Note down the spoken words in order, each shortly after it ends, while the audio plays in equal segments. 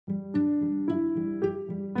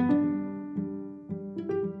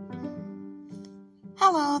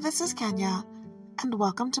Hello, this is Kenya, and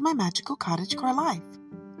welcome to my magical cottagecore life.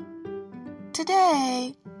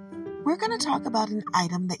 Today, we're going to talk about an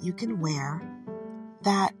item that you can wear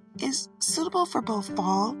that is suitable for both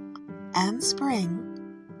fall and spring,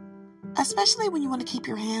 especially when you want to keep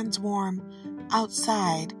your hands warm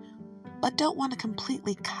outside, but don't want to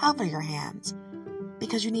completely cover your hands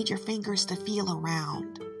because you need your fingers to feel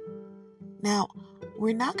around. Now,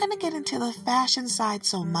 we're not going to get into the fashion side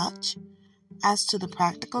so much as to the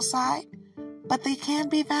practical side, but they can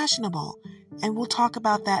be fashionable, and we'll talk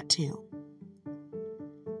about that too.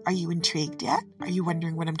 Are you intrigued yet? Are you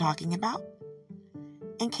wondering what I'm talking about?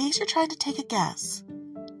 In case you're trying to take a guess,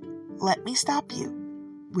 let me stop you.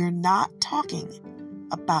 We're not talking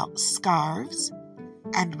about scarves,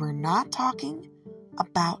 and we're not talking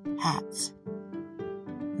about hats.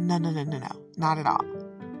 No, not at all.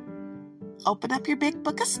 Open up your big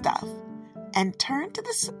book of stuff and turn to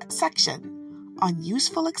the section on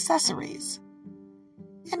useful accessories,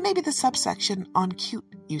 and maybe the subsection on cute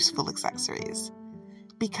useful accessories,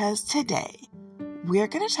 because today we're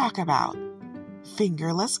going to talk about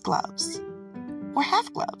fingerless gloves or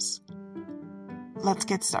half gloves. Let's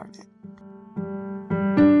get started.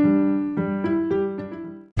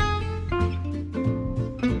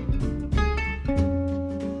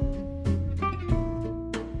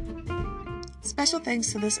 Special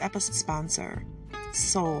thanks to this episode's sponsor,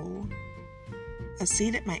 Soul, a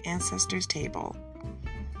seat at my ancestors' table.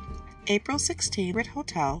 April 16, Ritz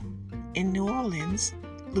Hotel in New Orleans,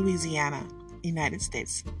 Louisiana, United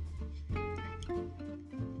States.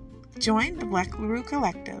 Join the Black Rue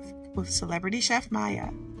Collective with celebrity chef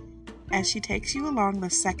Maya as she takes you along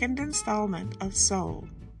the second installment of Soul,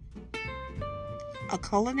 a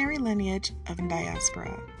culinary lineage of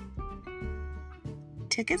diaspora.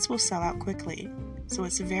 Tickets will sell out quickly, so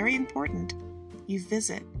it's very important you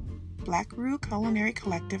visit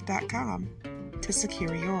blackrueculinarycollective.com to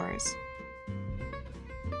secure yours.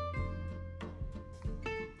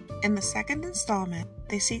 In the second installment,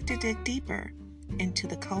 they seek to dig deeper into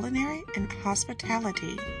the culinary and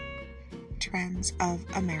hospitality trends of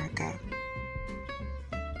America.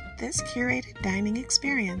 This curated dining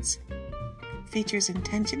experience features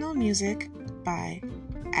intentional music by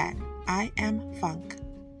I Am Funk,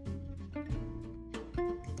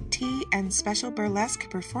 tea and special burlesque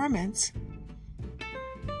performance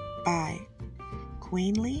by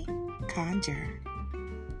Queenly Conjure,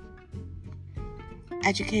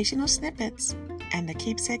 educational snippets, and a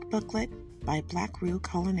keepsake booklet by Black Rue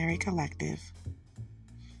Culinary Collective.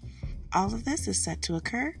 All of this is set to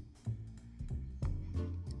occur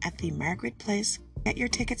at the Margaret Place. Get your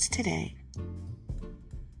tickets today.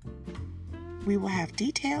 We will have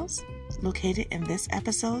details located in this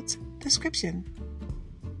episode's description.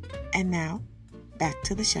 And now, back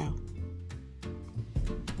to the show.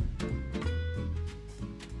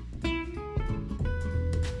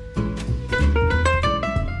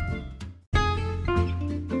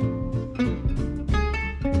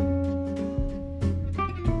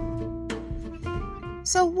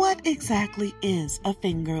 So what exactly is a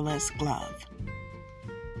fingerless glove?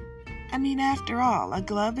 I mean, after all, a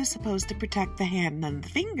glove is supposed to protect the hand and the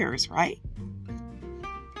fingers, right?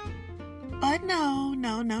 But no,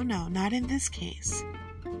 not in this case.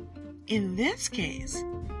 In this case,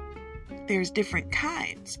 there's different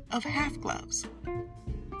kinds of half gloves.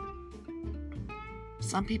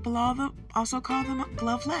 Some people also call them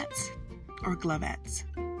glovelettes or glovettes.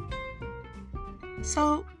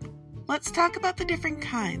 So let's talk about the different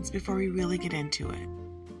kinds before we really get into it.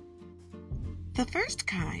 The first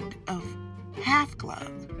kind of half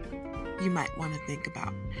glove you might want to think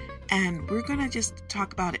about, and we're going to just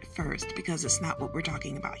talk about it first because it's not what we're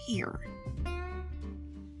talking about here.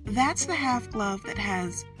 That's the half glove that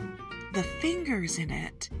has the fingers in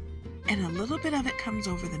it, and a little bit of it comes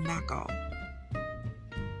over the knuckle,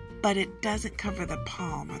 but it doesn't cover the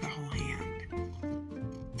palm or the whole hand.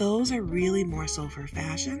 Those are really more so for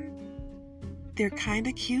fashion. They're kind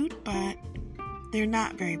of cute, but they're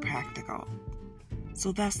not very practical.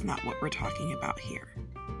 So that's not what we're talking about here.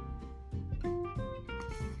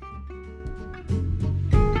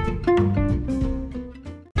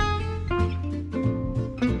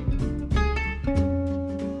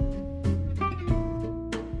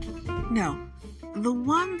 No, the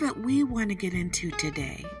one that we want to get into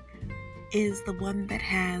today is the one that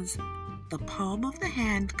has the palm of the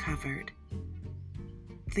hand covered,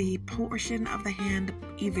 the portion of the hand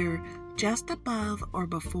either just above or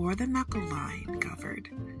before the knuckle line covered,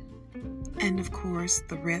 and of course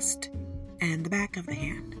the wrist and the back of the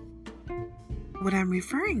hand. What I'm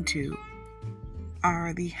referring to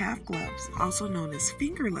are the half gloves, also known as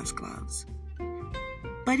fingerless gloves.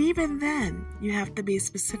 But even then, you have to be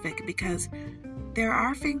specific because there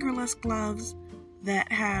are fingerless gloves that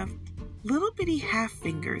have little bitty half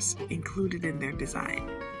fingers included in their design.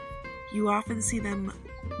 You often see them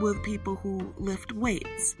with people who lift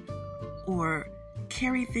weights or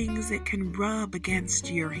carry things that can rub against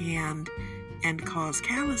your hand and cause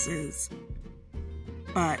calluses,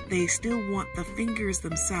 but they still want the fingers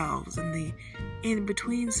themselves and the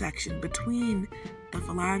in-between section between the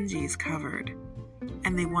phalanges covered,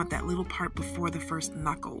 and they want that little part before the first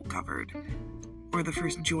knuckle covered or the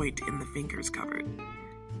first joint in the fingers covered.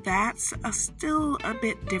 That's still a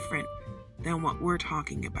bit different than what we're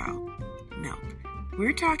talking about. No,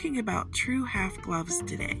 we're talking about true half gloves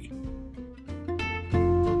today.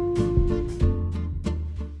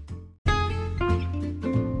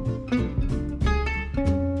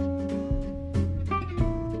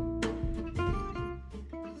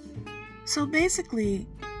 So basically,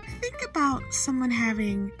 think about someone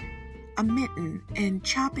having a mitten and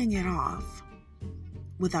chopping it off,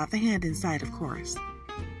 without the hand inside, of course,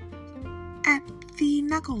 at the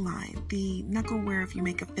knuckle line, the knuckle where if you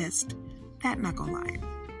make a fist, that knuckle line,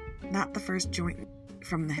 not the first joint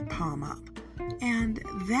from the palm up. And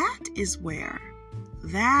that is where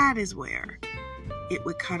it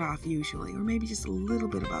would cut off usually, or maybe just a little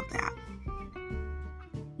bit above that.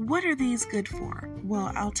 What are these good for?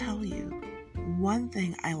 Well, I'll tell you. One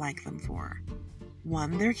thing I like them for.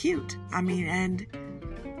 One, they're cute. And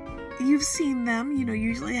you've seen them,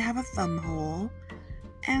 usually have a thumb hole,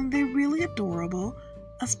 and they're really adorable,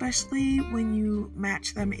 especially when you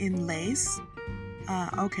match them in lace.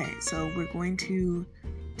 Okay, so we're going to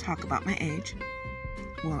talk about my age.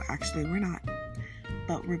 Well, actually, we're not,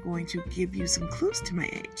 but we're going to give you some clues to my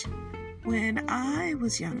age. When I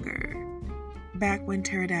was younger, back when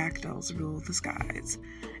pterodactyls ruled the skies,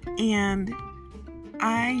 and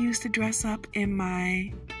I used to dress up in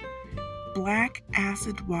my black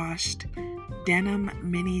acid-washed denim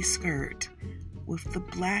mini skirt with the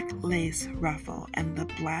black lace ruffle and the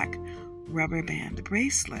black rubber band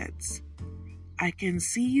bracelets. I can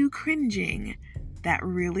see you cringing. That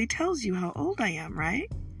really tells you how old I am,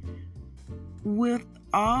 right? With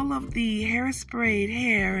all of the hairsprayed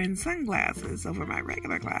hair and sunglasses over my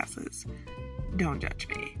regular glasses. Don't judge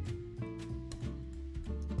me.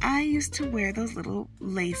 I used to wear those little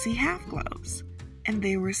lacy half gloves, and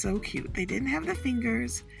they were so cute. They didn't have the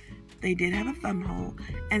fingers, they did have a thumb hole,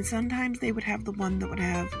 and sometimes they would have the one that would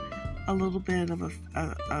have a little bit of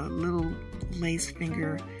a little lace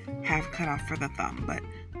finger half cut off for the thumb, but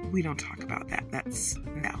we don't talk about that. That's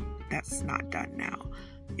not done now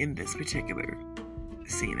in this particular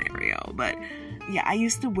scenario. But yeah, I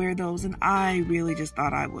used to wear those, and I really just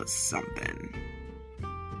thought I was something.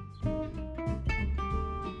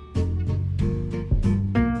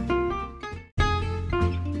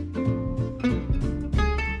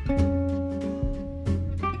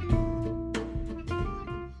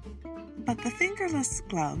 But the fingerless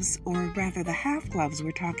gloves, or rather the half gloves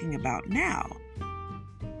we're talking about now,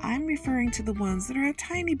 I'm referring to the ones that are a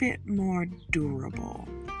tiny bit more durable.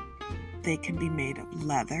 They can be made of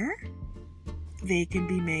leather, they can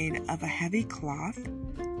be made of a heavy cloth,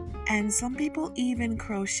 and some people even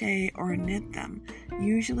crochet or knit them.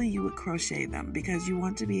 Usually you would crochet them because you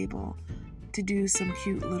want to be able to do some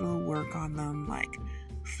cute little work on them, like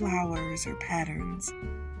flowers or patterns.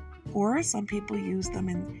 Or some people use them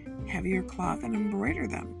in heavier cloth and embroider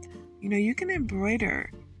them. You can embroider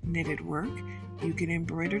knitted work, you can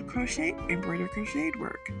embroider crocheted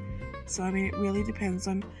work. So it really depends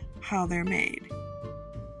on how they're made.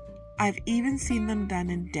 I've even seen them done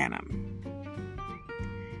in denim.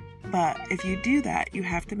 But if you do that, you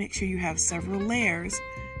have to make sure you have several layers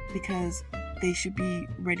because they should be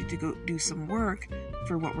ready to go do some work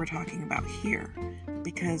for what we're talking about here.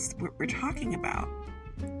 Because what we're talking about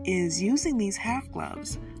is using these half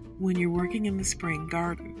gloves when you're working in the spring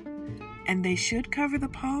garden. And they should cover the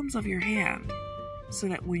palms of your hand so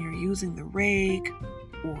that when you're using the rake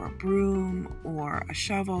or a broom or a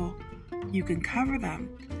shovel, you can cover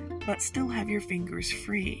them but still have your fingers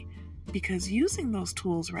free. Because using those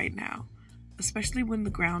tools right now, especially when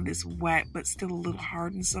the ground is wet but still a little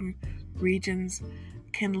hard in some regions,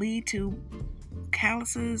 can lead to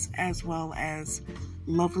calluses as well as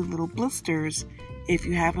lovely little blisters if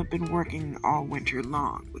you haven't been working all winter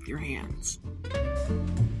long with your hands.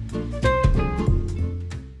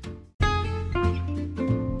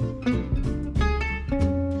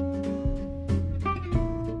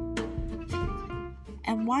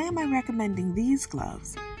 And why am I recommending these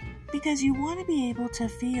gloves? Because you want to be able to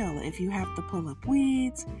feel if you have to pull up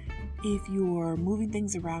weeds, if you're moving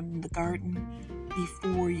things around in the garden,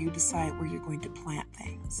 before you decide where you're going to plant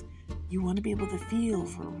things. You want to be able to feel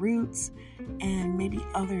for roots and maybe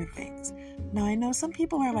other things. Now, I know some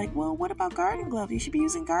people are like, well, what about garden gloves? You should be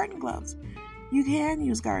using garden gloves. You can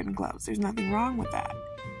use garden gloves. There's nothing wrong with that.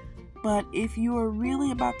 But if you are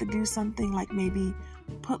really about to do something like maybe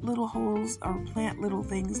put little holes or plant little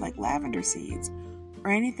things like lavender seeds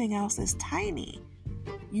or anything else that's tiny,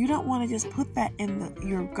 you don't want to just put that in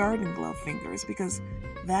your garden glove fingers, because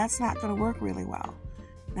that's not going to work really well.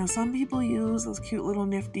 Now, some people use those cute little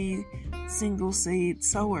nifty single seed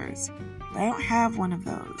sowers. I don't have one of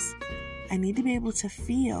those. I need to be able to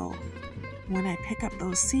feel when I pick up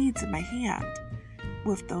those seeds in my hand.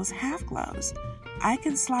 With those half gloves, I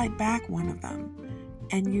can slide back one of them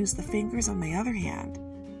and use the fingers on my other hand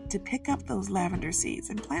to pick up those lavender seeds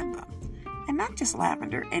and plant them. And not just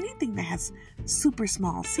lavender, anything that has super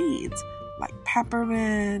small seeds like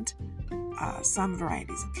peppermint, some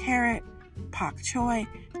varieties of carrot, pak choi.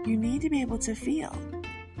 You need to be able to feel.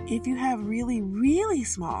 If you have really, really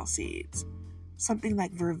small seeds, something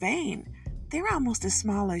like vervain, they're almost as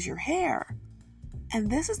small as your hair. And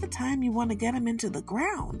this is the time you want to get them into the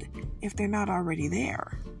ground if they're not already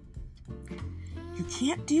there. You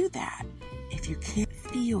can't do that if you can't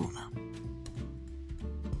feel them.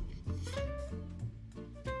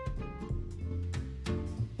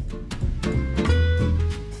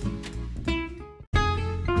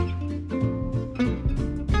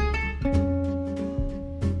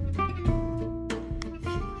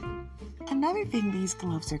 Another thing these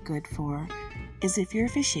gloves are good for is if you're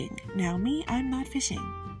fishing. Now me, I'm not fishing.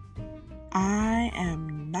 I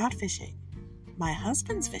am not fishing. My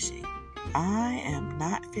husband's fishing. I am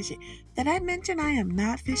not fishing. Did I mention I am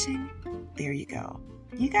not fishing? There you go.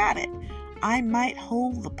 You got it. I might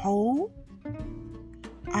hold the pole.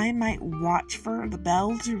 I might watch for the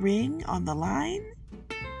bell to ring on the line.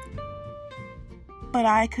 But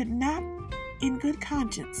I could not, in good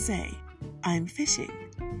conscience, say I'm fishing.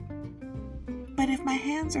 But if my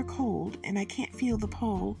hands are cold and I can't feel the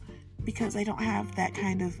pole because I don't have that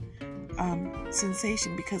kind of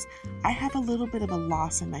sensation, because I have a little bit of a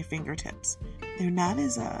loss in my fingertips. They're not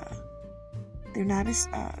as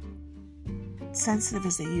sensitive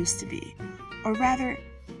as they used to be. Or rather,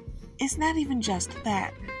 it's not even just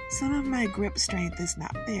that. Some of my grip strength is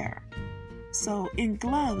not there. So in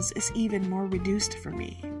gloves, it's even more reduced for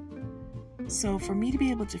me. So for me to be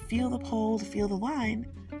able to feel the pole, to feel the line,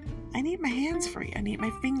 I need my hands free. I need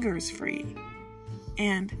my fingers free.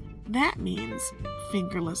 And that means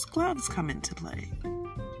fingerless gloves come into play.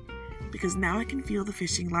 Because now I can feel the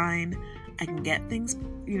fishing line. I can get things,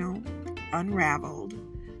 unraveled.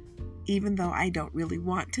 Even though I don't really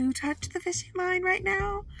want to touch the fishing line right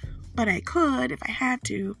now. But I could if I had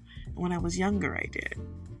to. When I was younger, I did.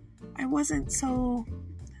 I wasn't so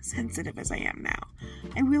sensitive as I am now.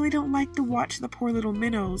 I really don't like to watch the poor little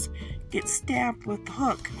minnows get stabbed with the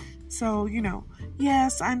hook. So,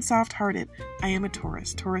 yes, I'm soft-hearted. I am a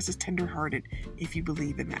Taurus. Taurus is tender-hearted, if you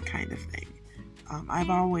believe in that kind of thing. I've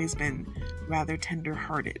always been rather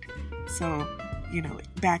tender-hearted. So,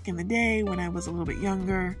 back in the day when I was a little bit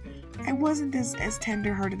younger, I wasn't as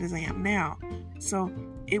tender-hearted as I am now. So,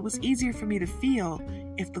 it was easier for me to feel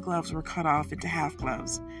if the gloves were cut off into half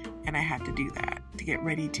gloves. And I had to do that to get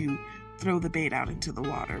ready to throw the bait out into the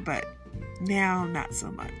water. But now, not so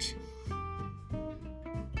much.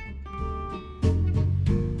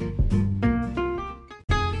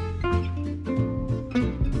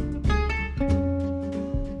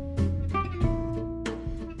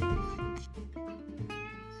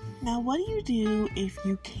 Now, what do you do if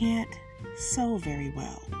you can't sew very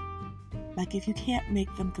well? Like if you can't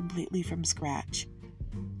make them completely from scratch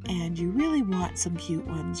and you really want some cute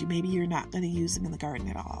ones, maybe you're not going to use them in the garden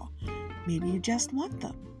at all. Maybe you just want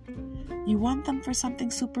them. You want them for something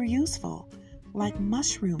super useful, like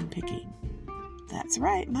mushroom picking. That's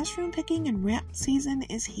right, mushroom picking and ramp season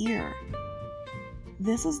is here.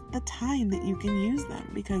 This is the time that you can use them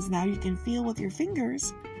because now you can feel with your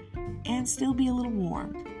fingers and still be a little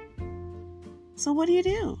warm. So what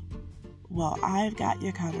do? Well, I've got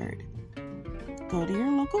you covered. Go to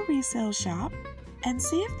your local resale shop and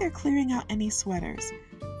see if they're clearing out any sweaters.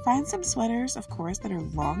 Find some sweaters, of course, that are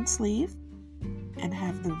long sleeve and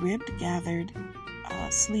have the ribbed gathered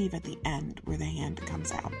sleeve at the end where the hand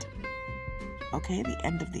comes out. Okay, the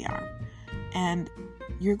end of the arm. And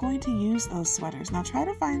you're going to use those sweaters. Now try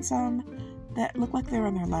to find some that look like they're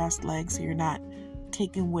on their last leg so you're not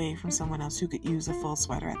taking away from someone else who could use a full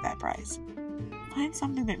sweater at that price. Find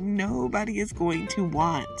something that nobody is going to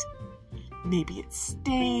want. Maybe it's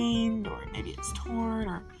stained, or maybe it's torn,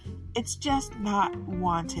 or it's just not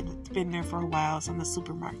wanted. It's been there for a while. It's in the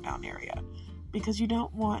super markdown area. because you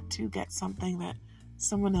don't want to get something that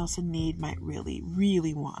someone else in need might really,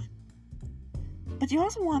 really want. But you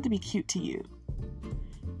also want it to be cute to you.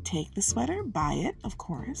 Take the sweater, buy it, of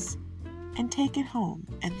course, and take it home.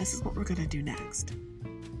 And this is what we're going to do next.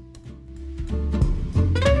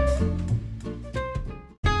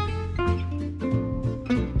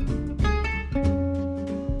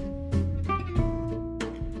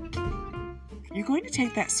 You're going to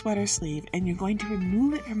take that sweater sleeve and you're going to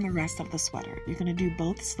remove it from the rest of the sweater. You're going to do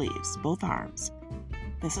both sleeves, both arms.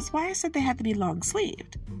 This is why I said they had to be long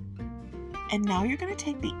sleeved. And now you're going to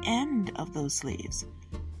take the end of those sleeves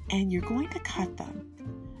and you're going to cut them.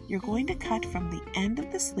 You're going to cut from the end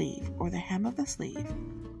of the sleeve or the hem of the sleeve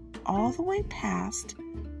all the way past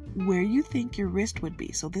where you think your wrist would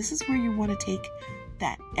be. So this is where you want to take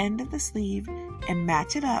that end of the sleeve and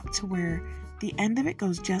match it up to where the end of it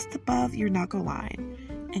goes just above your knuckle line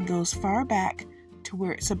and goes far back to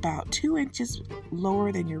where it's about 2 inches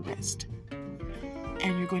lower than your wrist.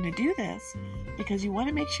 And you're going to do this because you want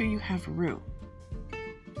to make sure you have room.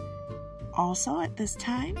 Also at this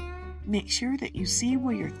time, make sure that you see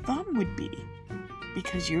where your thumb would be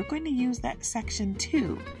because you're going to use that section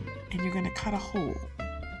too, and you're going to cut a hole.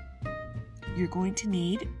 You're going to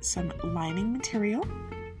need some lining material,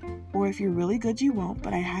 or if you're really good you won't,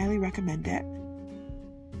 but I highly recommend it,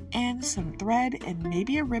 and some thread and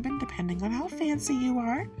maybe a ribbon depending on how fancy you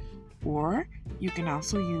are, or you can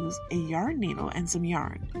also use a yarn needle and some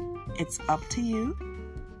yarn. It's up to you.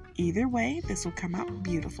 Either way, this will come out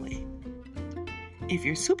beautifully. If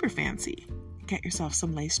you're super fancy, get yourself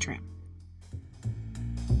some lace trim.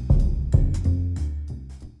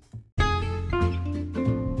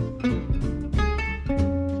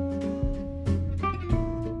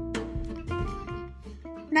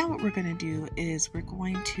 Now what we're going to do is we're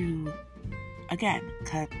going to, again,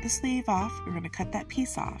 cut the sleeve off. We're going to cut that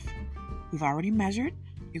piece off. We've already measured.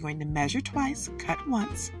 You're going to measure twice, cut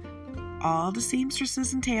once. All the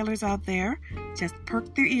seamstresses and tailors out there, just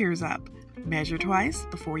perk their ears up. Measure twice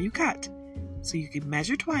before you cut. So you can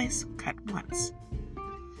measure twice, cut once.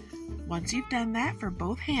 Once you've done that for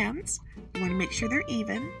both hands, you want to make sure they're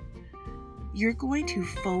even. You're going to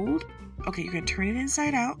fold. Okay, you're going to turn it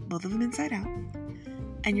inside out, both of them inside out.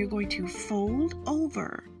 And you're going to fold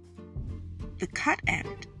over the cut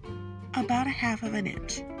end about 1/2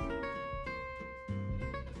 inch.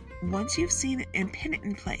 Once you've seen it and pin it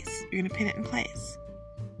in place, you're going to pin it in place.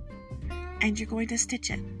 And you're going to stitch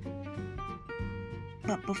it.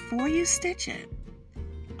 But before you stitch it,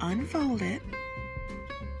 unfold it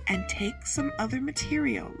and take some other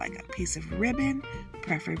material like a piece of ribbon,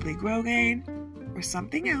 preferably grosgrain, or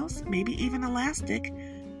something else, maybe even elastic.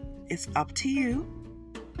 It's up to you.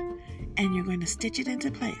 And you're going to stitch it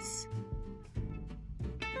into place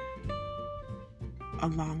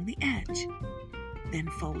along the edge. Then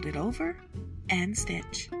fold it over and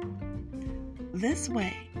stitch. This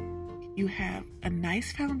way, you have a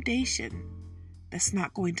nice foundation that's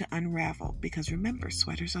not going to unravel, because remember,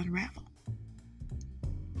 sweaters unravel.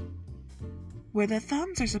 Where the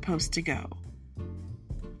thumbs are supposed to go,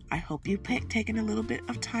 I hope you've taken a little bit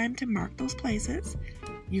of time to mark those places.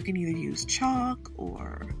 You can either use chalk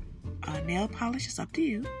or nail polish, it's up to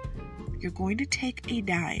you. You're going to take a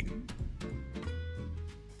dime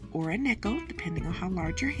or a nickel, depending on how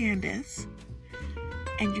large your hand is,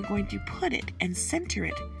 and you're going to put it and center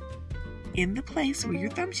it in the place where your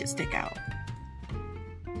thumb should stick out.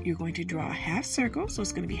 You're going to draw a half circle, so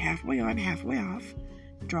it's going to be halfway on, halfway off.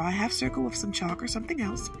 Draw a half circle with some chalk or something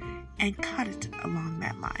else, and cut it along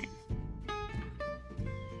that line.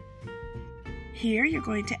 Here you're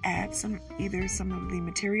going to add either some of the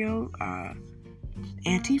material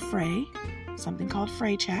anti-fray, something called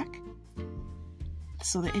fray check,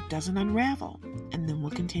 so that it doesn't unravel, and then we'll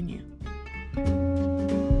continue.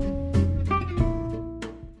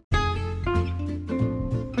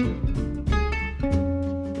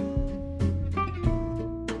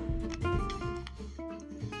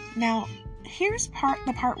 Now, here's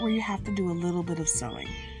the part where you have to do a little bit of sewing.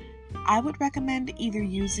 I would recommend either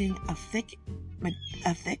using a thick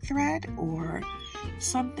thread or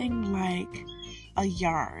something like a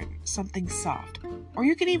yarn, something soft, or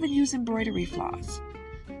you can even use embroidery floss.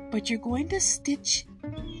 But you're going to stitch.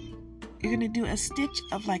 You're going to do a stitch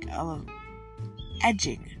of like a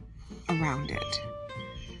edging around it.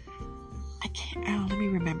 Let me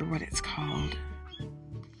remember what it's called.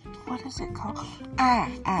 What is it called?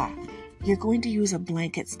 You're going to use a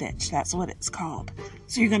blanket stitch. That's what it's called.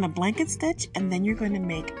 So you're going to blanket stitch, and then you're going to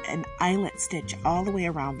make an eyelet stitch all the way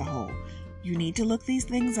around the hole. You need to look these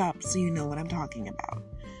things up so you know what I'm talking about.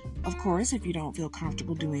 Of course, if you don't feel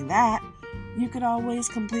comfortable doing that, you could always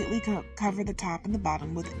completely cover the top and the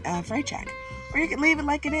bottom with a fray check. Or you could leave it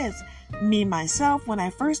like it is. Me, myself, when I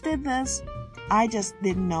first did this, I just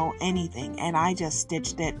didn't know anything, and I just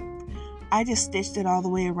stitched it. I just stitched it all the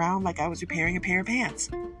way around like I was repairing a pair of pants,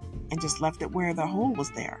 and just left it where the hole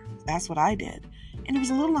was there. That's what I did. And it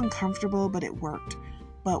was a little uncomfortable, but it worked.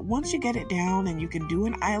 But once you get it down and you can do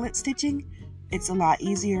an eyelet stitching, it's a lot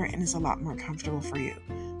easier and it's a lot more comfortable for you.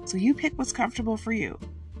 So you pick what's comfortable for you.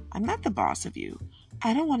 I'm not the boss of you.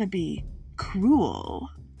 I don't want to be cruel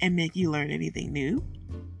and make you learn anything new.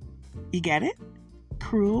 You get it?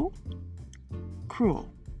 Cruel.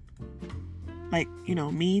 Like,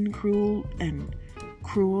 mean, cruel, and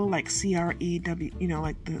cruel, like CREW,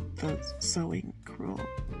 like the sewing cruel.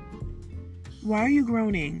 Why are you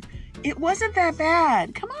groaning? It wasn't that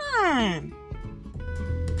bad. Come on.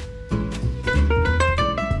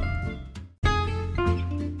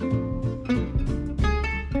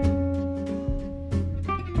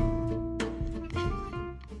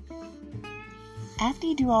 After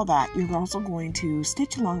you do all that, you're also going to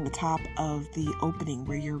stitch along the top of the opening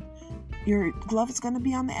where your glove is going to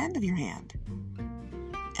be on the end of your hand.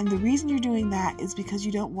 And the reason you're doing that is because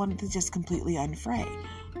you don't want it to just completely unfray.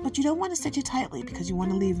 But you don't want to stitch it tightly because you want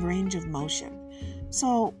to leave range of motion.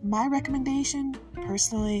 So my recommendation,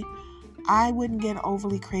 personally, I wouldn't get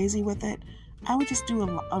overly crazy with it. I would just do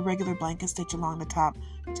a regular blanket stitch along the top,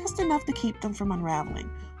 just enough to keep them from unraveling.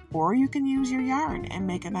 Or you can use your yarn and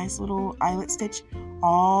make a nice little eyelet stitch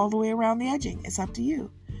all the way around the edging. It's up to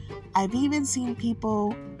you. I've even seen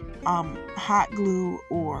people hot glue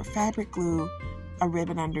or fabric glue a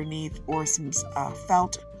ribbon underneath, or some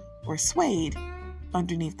felt or suede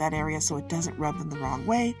underneath that area so it doesn't rub them the wrong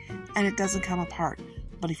way and it doesn't come apart.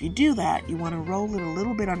 But if you do that, you want to roll it a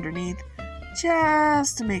little bit underneath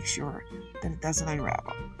just to make sure that it doesn't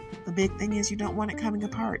unravel. The big thing is you don't want it coming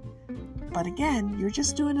apart. But again, you're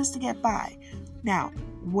just doing this to get by. Now,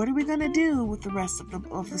 what are we going to do with the rest of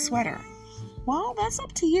the sweater? Well, that's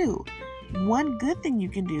up to you. One good thing you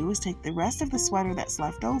can do is take the rest of the sweater that's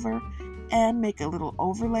left over and make a little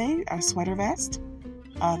overlay, a sweater vest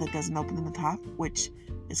that doesn't open in the top, which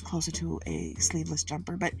is closer to a sleeveless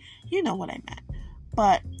jumper, but you know what I meant.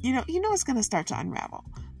 But you know it's going to start to unravel.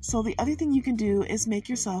 So the other thing you can do is make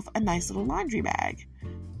yourself a nice little laundry bag.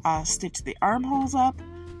 Stitch the armholes up,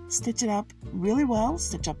 stitch it up really well,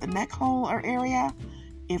 stitch up the neck hole or area.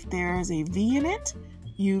 If there's a V in it,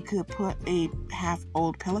 you could put a half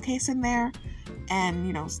old pillowcase in there and,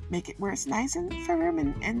 make it where it's nice and firm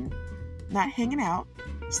and not hanging out.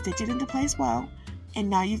 Stitch it into place well, and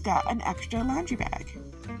now you've got an extra laundry bag.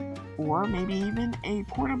 Or maybe even a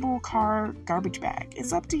portable car garbage bag.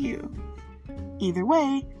 It's up to you. Either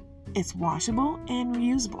way, it's washable and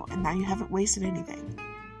reusable, and now you haven't wasted anything.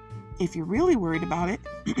 If you're really worried about it,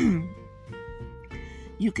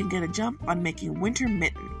 you can get a jump on making winter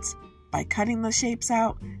mittens by cutting the shapes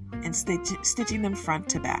out and stitching them front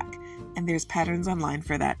to back. And there's patterns online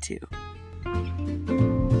for that too.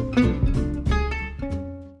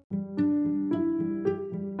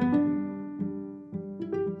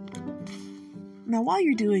 Now, while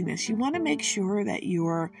you're doing this, you want to make sure that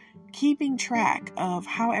you're keeping track of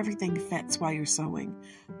how everything fits while you're sewing.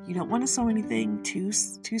 You don't want to sew anything too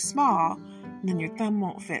small, and then your thumb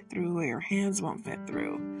won't fit through or your hands won't fit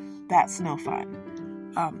through. That's no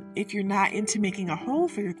fun. If you're not into making a hole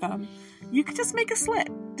for your thumb, you could just make a slit.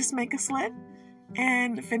 Just make a slit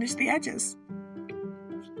and finish the edges.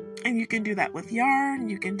 And you can do that with yarn.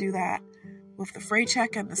 You can do that with the fray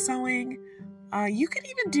check and the sewing. You could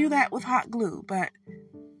even do that with hot glue, but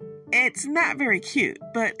it's not very cute,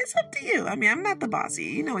 but it's up to you. I mean, I'm not the bossy.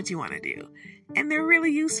 You know what you want to do. And they're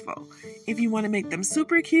really useful. If you want to make them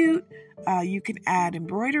super cute, you can add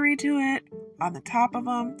embroidery to it on the top of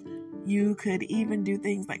them. You could even do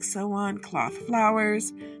things like sew on cloth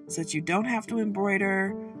flowers so that you don't have to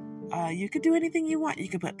embroider. You could do anything you want. You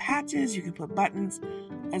could put patches, you could put buttons.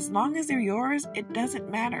 As long as they're yours, it doesn't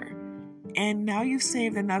matter. And now you've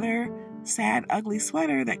saved another sad, ugly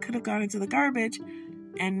sweater that could have gone into the garbage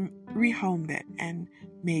and rehomed it and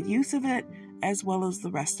made use of it as well as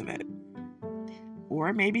the rest of it.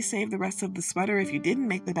 Or maybe save the rest of the sweater if you didn't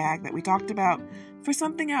make the bag that we talked about for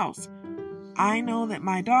something else. I know that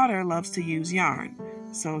my daughter loves to use yarn,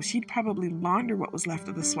 so she'd probably launder what was left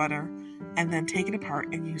of the sweater and then take it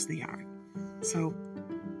apart and use the yarn. So,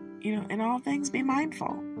 in all things, be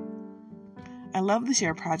mindful. I love to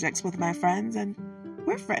share projects with my friends, and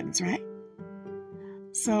we're friends, right?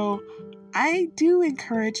 So I do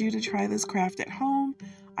encourage you to try this craft at home.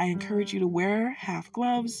 I encourage you to wear half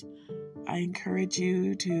gloves. I encourage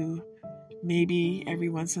you to Maybe every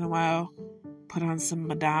once in a while, put on some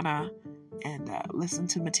Madonna and listen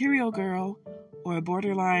to Material Girl or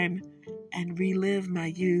Borderline and relive my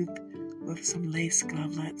youth with some lace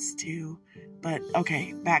glovelets too. But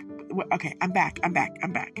okay, back. Okay, I'm back.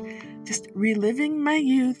 Just reliving my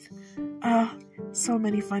youth. So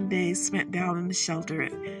many fun days spent down in the shelter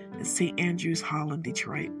at St. Andrew's Hall in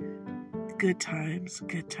Detroit. Good times.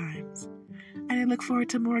 And I look forward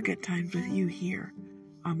to more good times with you here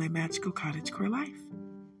on my Magical Cottagecore Life.